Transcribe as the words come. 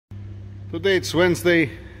Today it's Wednesday,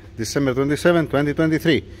 December 27,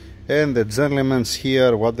 2023, and the gentlemen's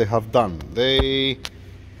here, what they have done. They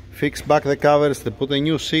fix back the covers, they put the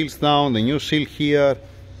new seals down, the new seal here,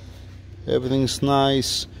 everything's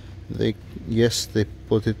nice. They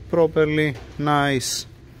put it properly, nice.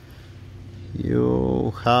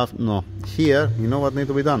 You have, no, here, you know what needs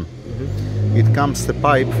to be done? It comes the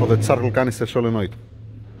pipe for the charcoal canister solenoid.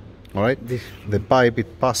 Alright? The pipe,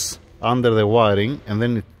 it passes under the wiring and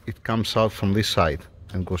then it comes out from this side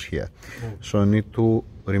and goes here. So I need to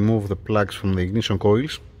remove the plugs from the ignition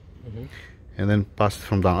coils and then pass it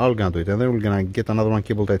from down. I'll gonna do it, and then we're gonna get another one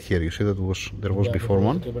cable tied here. You see that there was before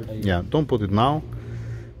one? Yeah, don't put it now.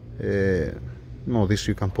 No, this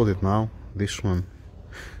you can put it now. This one,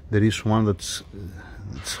 there is one that's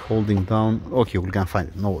it's holding down. Okay, we can find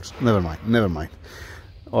it. No worries. Never mind.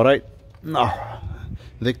 All right. Now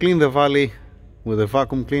they clean the valley with a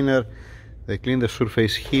vacuum cleaner. They clean the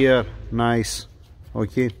surface here. Nice.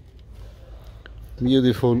 Okay.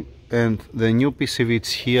 Beautiful. And the new PCV,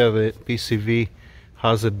 it's here. The PCV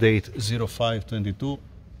has a date 05/22.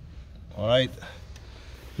 All right.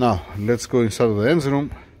 Now let's go inside of the engine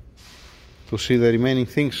room to see the remaining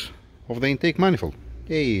things of the intake manifold.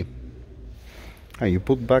 Hey, you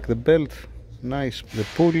put back the belt, nice. The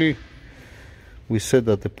pulley, we said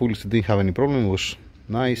that the pulleys didn't have any problem, it was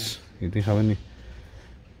nice, it didn't have any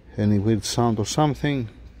weird sound or something.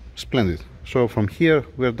 Splendid. So from here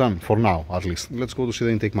we're done for now, at least. Let's go to see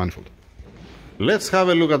the intake manifold. Let's have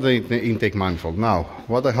a look at the intake manifold. Now,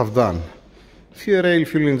 what I have done: fuel rail,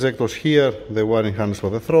 fuel injectors here, the wiring harness for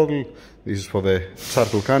the throttle, this is for the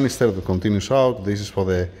charcoal canister that continues out, this is for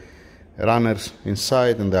the runners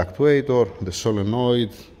inside and the actuator, the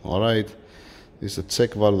solenoid. Alright, this is a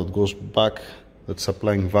check valve that goes back, that's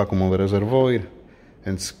supplying vacuum on the reservoir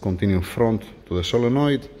and it's continuing front to the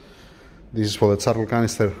solenoid. This is for the charcoal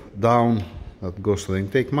canister down, that goes to the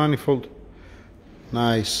intake manifold.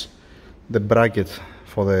 Nice. The bracket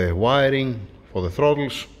for the wiring, for the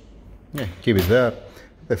throttles. Yeah, keep it there.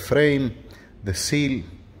 The frame, the seal,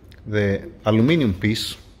 the aluminium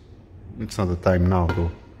piece. It's not the time now to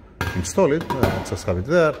install it, just have it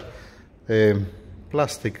there.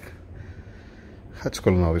 Plastic, how's it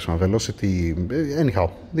called now, this one, velocity, anyhow,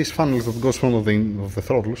 these funnels that goes front of the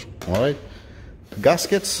throttles. Alright,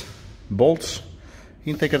 gaskets, bolts,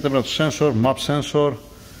 intake air temperature sensor, map sensor,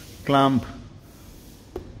 clamp,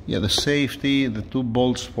 yeah, the safety, the two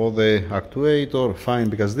bolts for the actuator, fine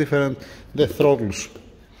because different. The throttles,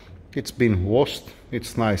 it's been washed,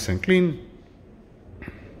 it's nice and clean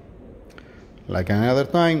like any other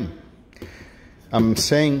time. I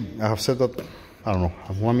have said that, I don't know,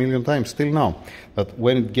 1 million times still now, that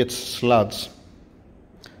when it gets sludge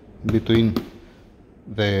between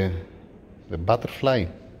the butterfly,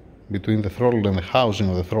 between the throttle and the housing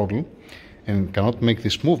of the throttle, and cannot make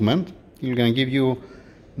this movement, it's going to give you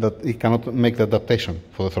that it cannot make the adaptation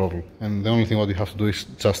for the throttle. And the only thing what you have to do is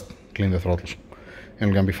just clean the throttles and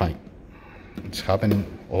you're going to be fine. It's happening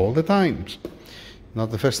all the times,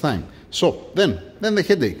 not the first time. So then the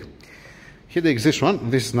headache. Headache is this one,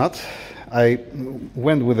 this is not. I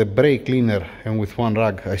went with a brake cleaner and with one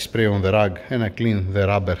rag I spray on the rag and I clean the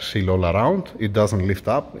rubber seal all around. It doesn't lift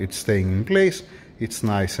up, it's staying in place, it's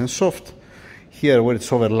nice and soft. Here where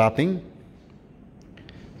it's overlapping,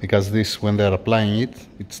 because this, when they're applying it,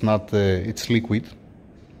 it's not, it's liquid.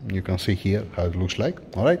 You can see here how it looks like,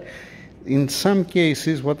 all right? In some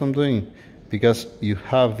cases, what I'm doing, because you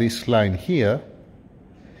have this line here,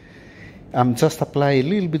 I'm just applying a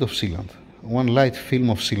little bit of sealant, one light film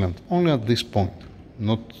of sealant, only at this point,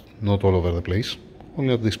 not all over the place,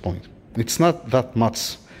 only at this point. It's not that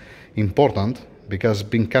much important, because it's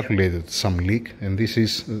been calculated some leak, and this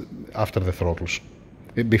is after the throttles.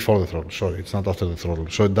 Before the throttle, sorry, it's not after the throttle.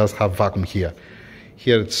 So it does have vacuum here.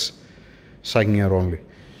 Here it's sucking air only.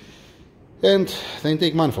 And the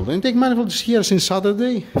intake manifold. The intake manifold is here since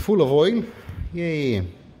Saturday, full of oil. Yay,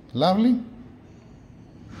 lovely.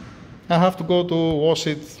 I have to go to wash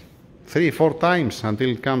it 3-4 times until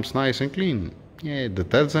it comes nice and clean. Yeah,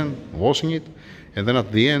 detergent, washing it, and then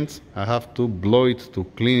at the end I have to blow it to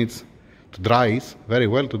clean it, to dry it very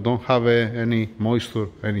well, to don't have any moisture,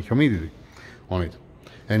 any humidity on it.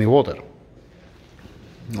 Any water.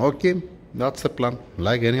 Okay, that's the plan,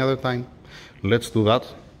 like any other time. Let's do that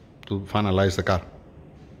to finalize the car.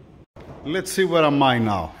 Let's see where am I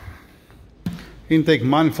now. Intake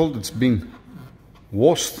manifold, it's been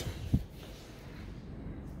washed.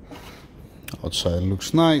 Outside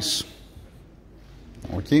looks nice.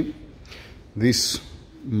 Okay, this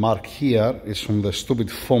mark here is from the stupid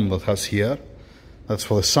foam that has here. That's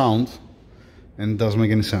for the sound and it doesn't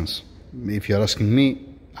make any sense. If you're asking me,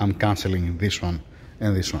 I'm cancelling this one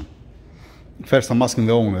and this one. First, I'm asking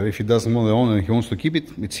the owner. If he doesn't want the owner and he wants to keep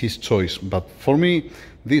it, it's his choice. But for me,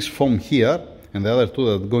 this foam here and the other two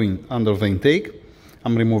that are going under the intake,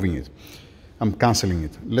 I'm removing it. I'm cancelling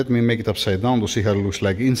it. Let me make it upside down to see how it looks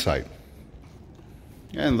like inside.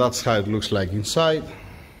 And that's how it looks like inside.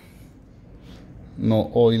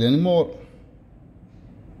 No oil anymore.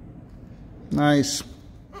 Nice.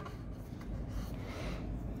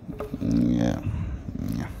 Yeah.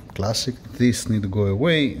 Classic. This need to go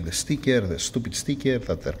away. The sticker, the stupid sticker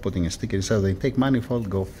that they're putting a sticker inside the intake manifold,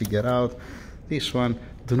 go figure out. This one,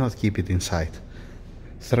 do not keep it inside.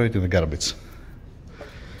 Throw it in the garbage.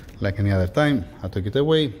 Like any other time, I took it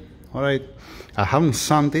away. Alright. I haven't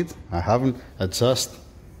sanded it. I just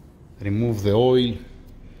removed the oil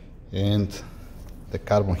and the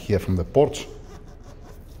carbon here from the ports.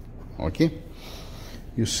 Okay.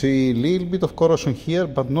 You see a little bit of corrosion here,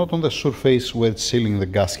 but not on the surface where it's sealing the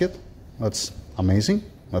gasket. That's amazing.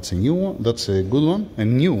 That's a new one. That's a good one. A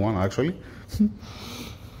new one, actually.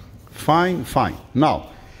 Fine. Now,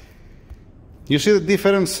 you see the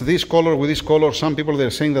difference, this color with this color. Some people, they're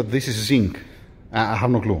saying that this is zinc. I have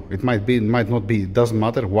no clue. It might be, it might not be. It doesn't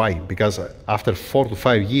matter. Why? Because after 4 to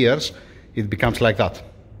 5 years, it becomes like that.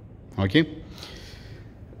 Okay?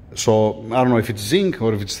 So I don't know if it's zinc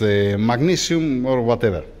or if it's the magnesium or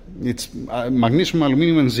whatever. It's magnesium,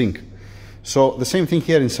 aluminum and zinc. So the same thing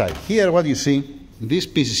here inside. Here what you see, these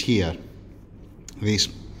pieces here, this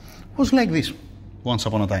was like this once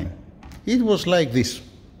upon a time. It was like this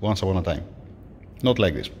once upon a time. Not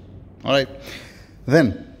like this. Alright?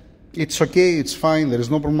 Then it's okay, it's fine, there is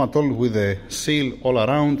no problem at all with the seal all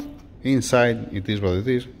around. Inside it is what it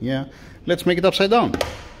is. Yeah. Let's make it upside down.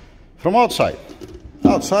 From outside.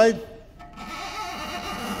 Outside,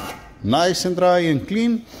 nice and dry and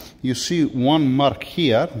clean. You see one mark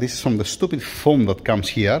here. This is from the stupid foam that comes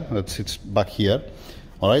here, that sits back here.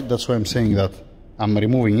 Alright, that's why I'm saying that I'm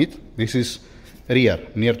removing it. This is rear,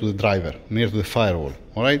 near to the driver, near to the firewall.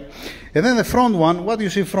 Alright, and then the front one, what do you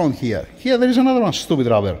see front here? Here there is another one, stupid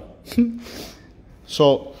rubber.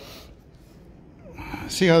 So,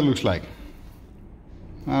 see how it looks like.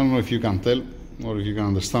 I don't know if you can tell or if you can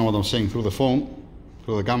understand what I'm saying through the phone.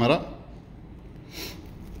 Through the camera.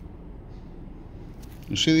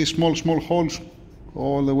 You see these small holes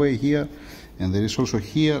all the way here, and there is also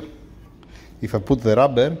here. If I put the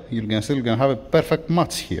rubber, you're still gonna have a perfect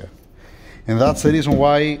match here, and that's the reason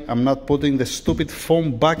why I'm not putting the stupid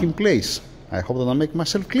foam back in place. I hope that I make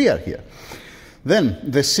myself clear here. Then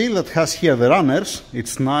the seal that has here the runners,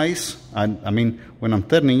 it's nice. I mean, when I'm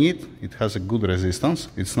turning it, it has a good resistance.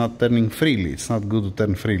 It's not turning freely. It's not good to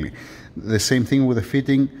turn freely. The same thing with the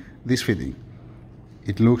fitting, this fitting.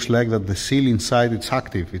 It looks like that the seal inside, it's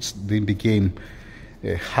active. It became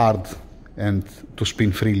hard and to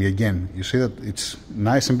spin freely again. You see that it's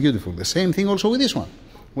nice and beautiful. The same thing also with this one.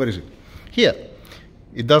 Where is it? Here.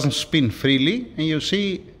 It doesn't spin freely, and you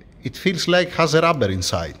see it feels like it has a rubber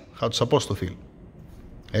inside. How it's supposed to feel.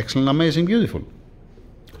 Excellent, amazing, beautiful.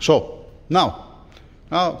 So, now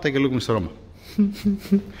take a look, Mr. Roma.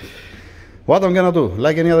 What I'm gonna do,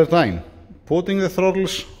 like any other time, putting the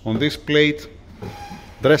throttles on this plate,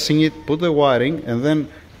 dressing it, put the wiring, and then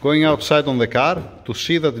going outside on the car to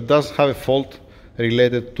see that it doesn't have a fault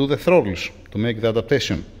related to the throttles, to make the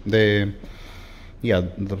adaptation. The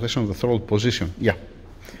adaptation of the throttle position. Yeah.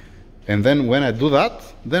 And then when I do that,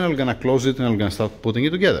 then I'm gonna close it and I'm gonna start putting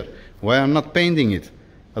it together. Why I'm not painting it?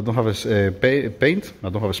 I don't have a paint, I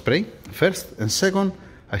don't have a spray, first, and second,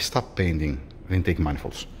 I stop painting the intake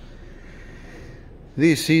manifolds.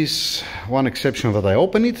 This is one exception that I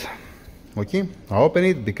open it. Okay, I open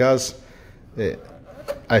it because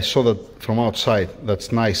I saw that from outside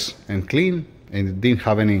that's nice and clean and it didn't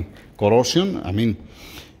have any corrosion. I mean,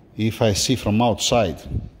 if I see from outside,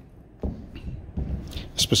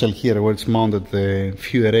 especially here where it's mounted the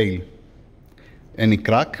fuel rail, any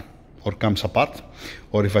crack or comes apart,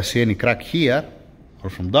 or if I see any crack here or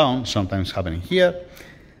from down, sometimes happening here,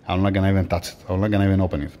 I'm not gonna even touch it. I'm not gonna even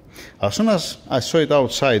open it. As soon as I saw it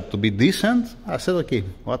outside to be decent, I said, okay,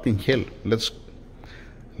 what in hell? Let's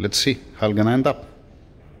see how it's gonna end up.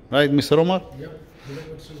 Right, Mr. Omar? Yep.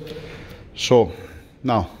 So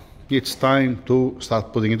now it's time to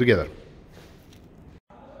start putting it together.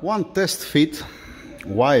 One test fit.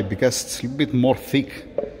 Why? Because it's a little bit more thick,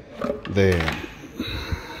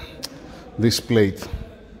 this plate.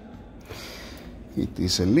 It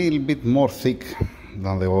is a little bit more thick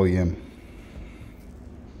than the OEM.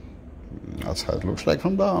 That's how it looks like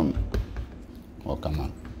from down. Oh, come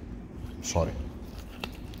on. Sorry.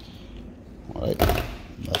 Alright.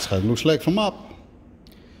 That's how it looks like from up.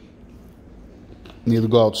 need to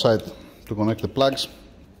go outside to connect the plugs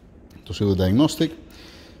to see the diagnostic.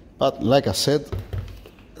 But like I said,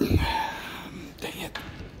 dang it,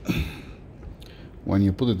 when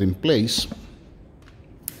you put it in place,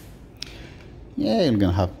 yeah, you're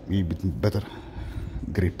gonna have a little bit better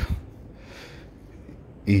grip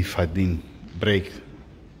if I didn't break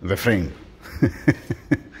the frame.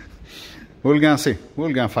 We're gonna see,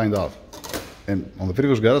 we're gonna find out. And on the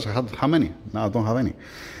previous garage I had how many? Now I don't have any.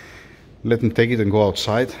 Let me take it and go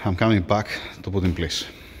outside. I'm coming back to put in place.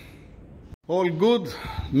 All good.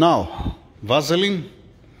 Now Vaseline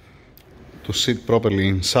to sit properly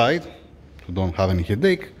inside, to don't have any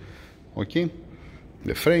headache. Okay,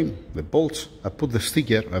 the frame, the bolts. I put the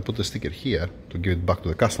sticker here to give it back to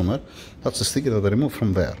the customer. That's the sticker that I removed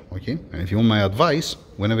from there. Okay, and if you want my advice,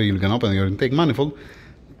 whenever you're gonna open your intake manifold,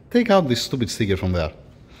 take out this stupid sticker from there.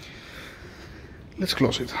 Let's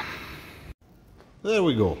close it. There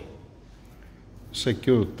we go.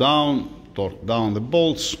 Secure it down, torque down the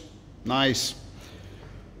bolts. Nice.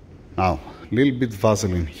 Now, a little bit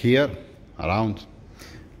Vaseline here, around.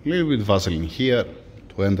 A little bit Vaseline here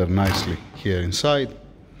to enter nicely here inside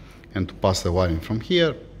and to pass the wiring from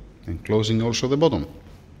here and closing also the bottom.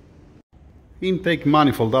 Intake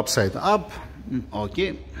manifold upside up.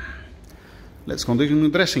 Okay. Let's continue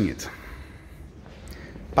dressing it.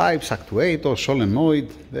 Pipes, actuator, solenoid,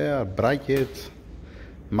 there, bracket,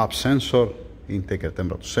 map sensor, intake air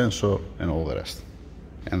temperature sensor, and all the rest.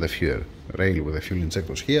 And the fuel rail with the fuel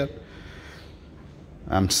injectors here.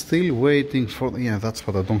 I'm still waiting for, yeah, that's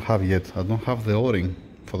what I don't have yet. I don't have the O-ring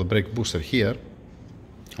for the brake booster here.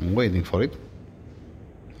 I'm waiting for it.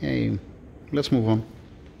 Hey, let's move on.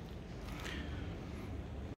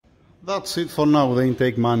 That's it for now. The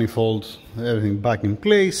intake manifold, everything back in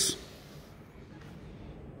place.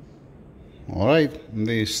 Alright,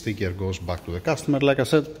 this sticker goes back to the customer, like I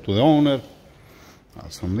said, to the owner.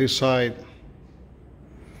 That's from this side.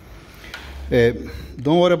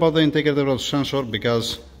 Don't worry about the intake air temperature sensor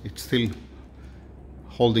because it's still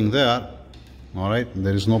holding there. Alright,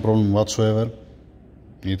 there is no problem whatsoever.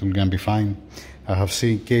 It will gonna be fine. I have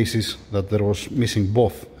seen cases that there was missing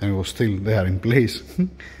both and it was still there in place.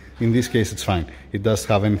 In this case it's fine. It doesn't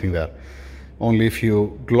have anything there. Only if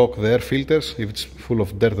you block the air filters, if it's full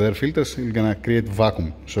of dirt air filters, it's gonna create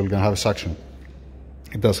vacuum, so you're gonna have a suction.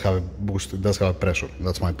 It does have a boost, it does have a pressure,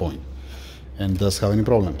 that's my point. And it doesn't have any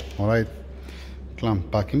problem, alright?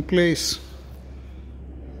 Clamp back in place.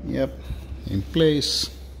 Yep, in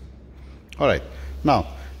place. Alright, now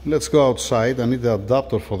let's go outside. I need the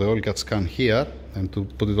adapter for the oil cut scan here and to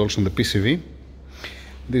put it also in the PCV.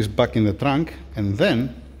 This back in the trunk, and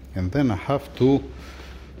then I have to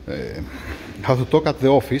talk at the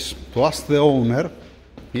office to ask the owner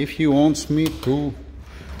if he wants me to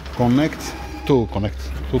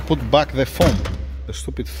put back the foam, the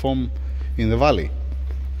stupid foam in the valley.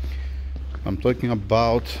 I'm talking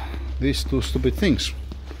about these two stupid things.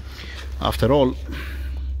 After all,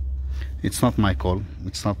 it's not my call,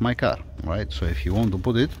 it's not my car, right? So if you want to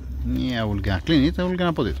put it, yeah, I will gonna clean it, I will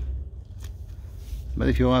gonna put it. But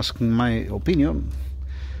if you ask my opinion,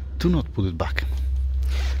 do not put it back.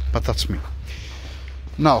 But that's me.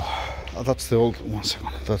 Now, that's the old, one second,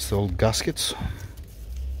 that's the old gaskets.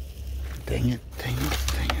 Dang it.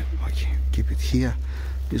 Okay, keep it here.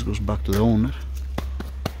 This goes back to the owner.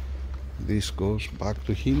 This goes back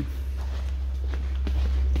to him.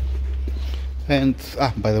 And,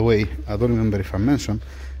 by the way, I don't remember if I mentioned,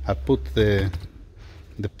 I put the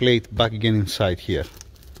plate back again inside here.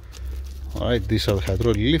 Alright, these are the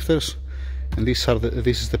hydraulic lifters. And this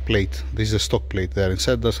is the plate, this is the stock plate there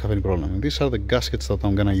inside, doesn't have any problem. And these are the gaskets that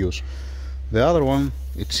I'm gonna use. The other one,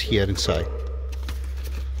 it's here inside.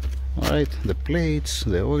 Alright, the plates,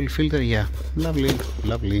 the oil filter, yeah,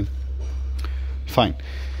 lovely. Fine.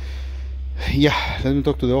 Yeah, let me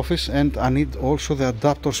talk to the office, and I need also the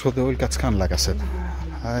adapters for the oil cut scan, like I said.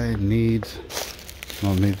 I need,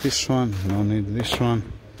 no need this one, no need this one.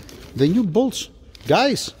 The new bolts,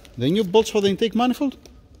 guys, the new bolts for the intake manifold.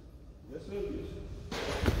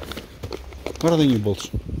 Where are the new bolts?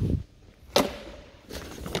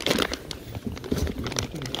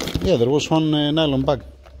 Yeah, there was one nylon bag.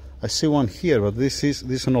 I see one here, but this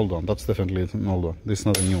is an old one. That's definitely an old one. This is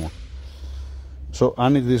not a new one. So I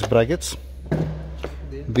need these brackets.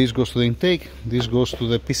 This goes to the intake. This goes to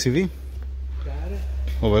the PCV.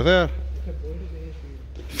 Over there.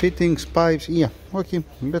 Fittings, pipes. Yeah, okay.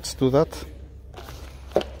 Let's do that.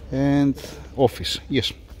 And office.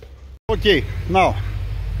 Yes. Okay, now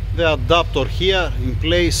the adapter here in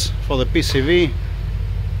place for the PCV,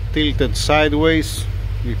 tilted sideways.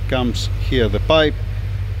 It comes here, the pipe,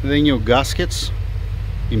 the new gaskets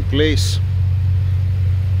in place,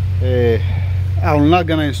 I'm not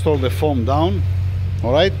gonna install the foam down,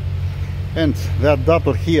 all right? And the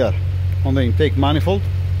adapter here on the intake manifold,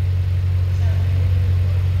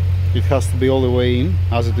 it has to be all the way in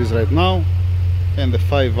as it is right now, and the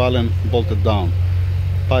 5 Allen bolted down.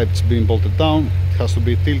 Pipe's being bolted down, it has to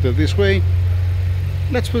be tilted this way.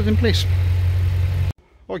 Let's put it in place.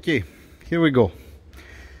 Okay, here we go.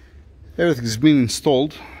 Everything's been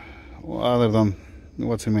installed other than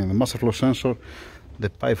what's the master flow sensor. The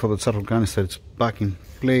pipe for the charcoal canister is back in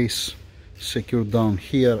place, secured down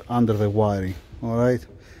here under the wiring. Alright,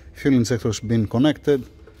 fuel injector has been connected.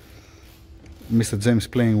 Mr. James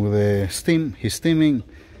playing with the steam, he's steaming.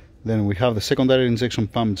 Then we have the secondary injection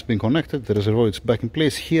pump, it's been connected, the reservoir is back in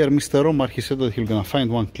place. Here Mr. Omar, he said that he's gonna find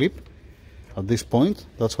one clip at this point.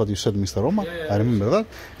 That's what you said, Mr. Omar. Yeah. I remember that.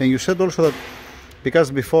 And you said also that because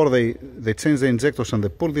before they changed the injectors and they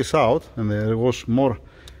pulled this out and there was more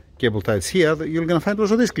cable ties here, you're gonna find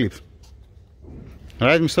also these clips.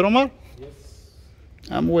 Right, Mr. Omar? Yes.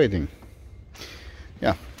 I'm waiting.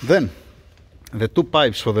 Yeah. Then the 2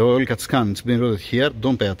 pipes for the oil cut scan, it's been routed here.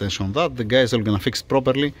 Don't pay attention on that. The guys are gonna fix it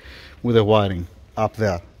properly with the wiring up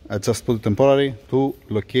there. I just put it temporary to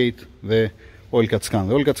locate the oil cut scan.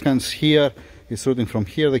 The oil cut scan is here. It's routing from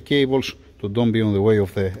here the cables to don't be on the way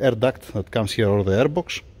of the air duct that comes here or the air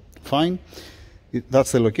box. Fine.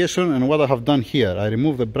 That's the location, and what I have done here, I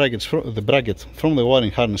removed the bracket from the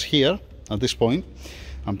wiring harness here at this point.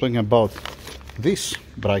 I'm talking about this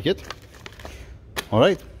bracket,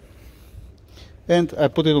 alright, and I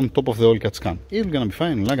put it on top of the oil cut scan. It's gonna be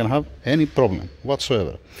fine, I'm not gonna have any problem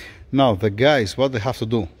whatsoever. Now the guys, what they have to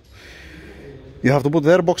do, you have to put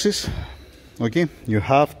the air boxes, okay, you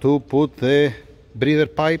have to put the breather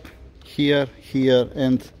pipe here, here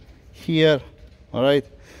and here, alright.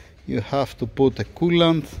 You have to put a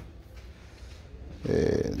coolant,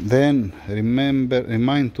 then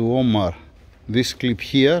remind to Omar this clip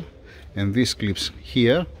here and these clips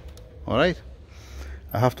here, alright.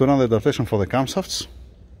 I have to run the adaptation for the camshafts,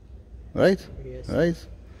 right? Yes. Right.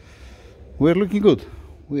 We're looking good,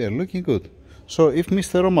 we are looking good. So if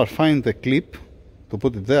Mr. Omar finds the clip to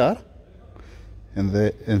put it there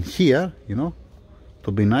and here, you know,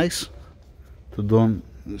 to be nice, to don't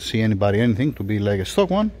see anybody anything, to be like a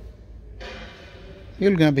stock one,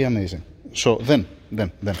 it's gonna be amazing. So then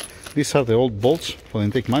these are the old bolts for the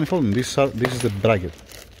intake manifold, and this is the bracket.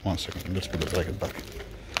 One second, let's put the bracket back.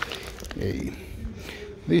 Okay.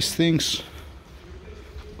 These things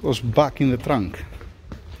goes back in the trunk.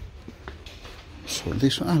 So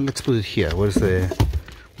this one, let's put it here. Where was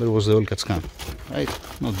the oil cut scan? Right,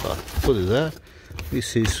 not bad. Put it there.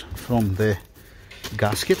 This is from the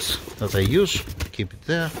gaskets that I use. Keep it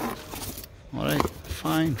there. All right,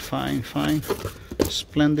 fine.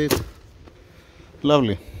 Splendid,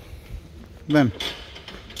 lovely. Then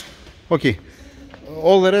okay,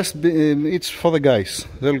 all the rest it's for the guys.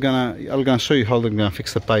 I'm gonna show you how they're gonna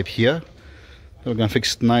fix the pipe here. They're gonna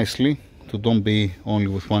fix it nicely to don't be only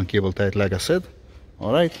with one cable tied, like I said.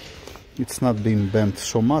 All right, it's not being bent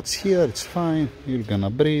so much here, it's fine. You're gonna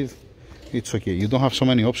breathe, it's okay. You don't have so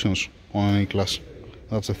many options on any class,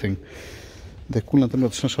 that's the thing. The coolant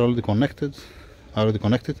temperature sensor already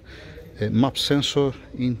connected. Map sensor,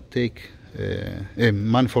 intake,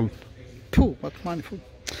 manifold, what manifold?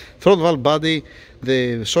 Throttle valve body,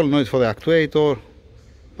 the solenoid for the actuator,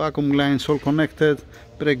 vacuum lines all connected,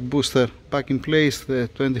 brake booster back in place, the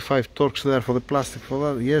 25 torques there for the plastic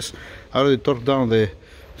for that. Yes, I already torqued down the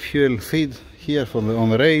fuel feed here on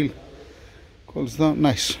the rail. Calls down,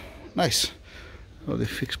 nice. So they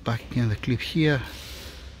fix back again the clip here.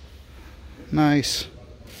 Nice.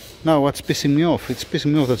 Now what's pissing me off? It's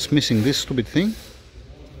pissing me off that's missing this stupid thing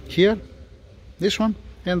here, this one,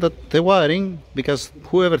 and that the wiring, because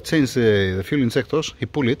whoever changed the fuel injectors, he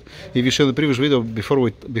pulled it. If you saw the previous video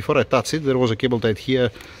before I touched it, there was a cable tied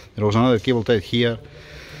here, there was another cable tied here.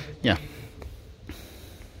 Yeah,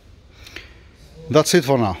 that's it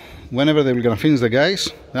for now. Whenever they're gonna finish the guys,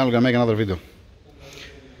 then I'm gonna make another video.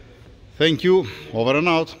 Thank you, over and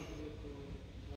out.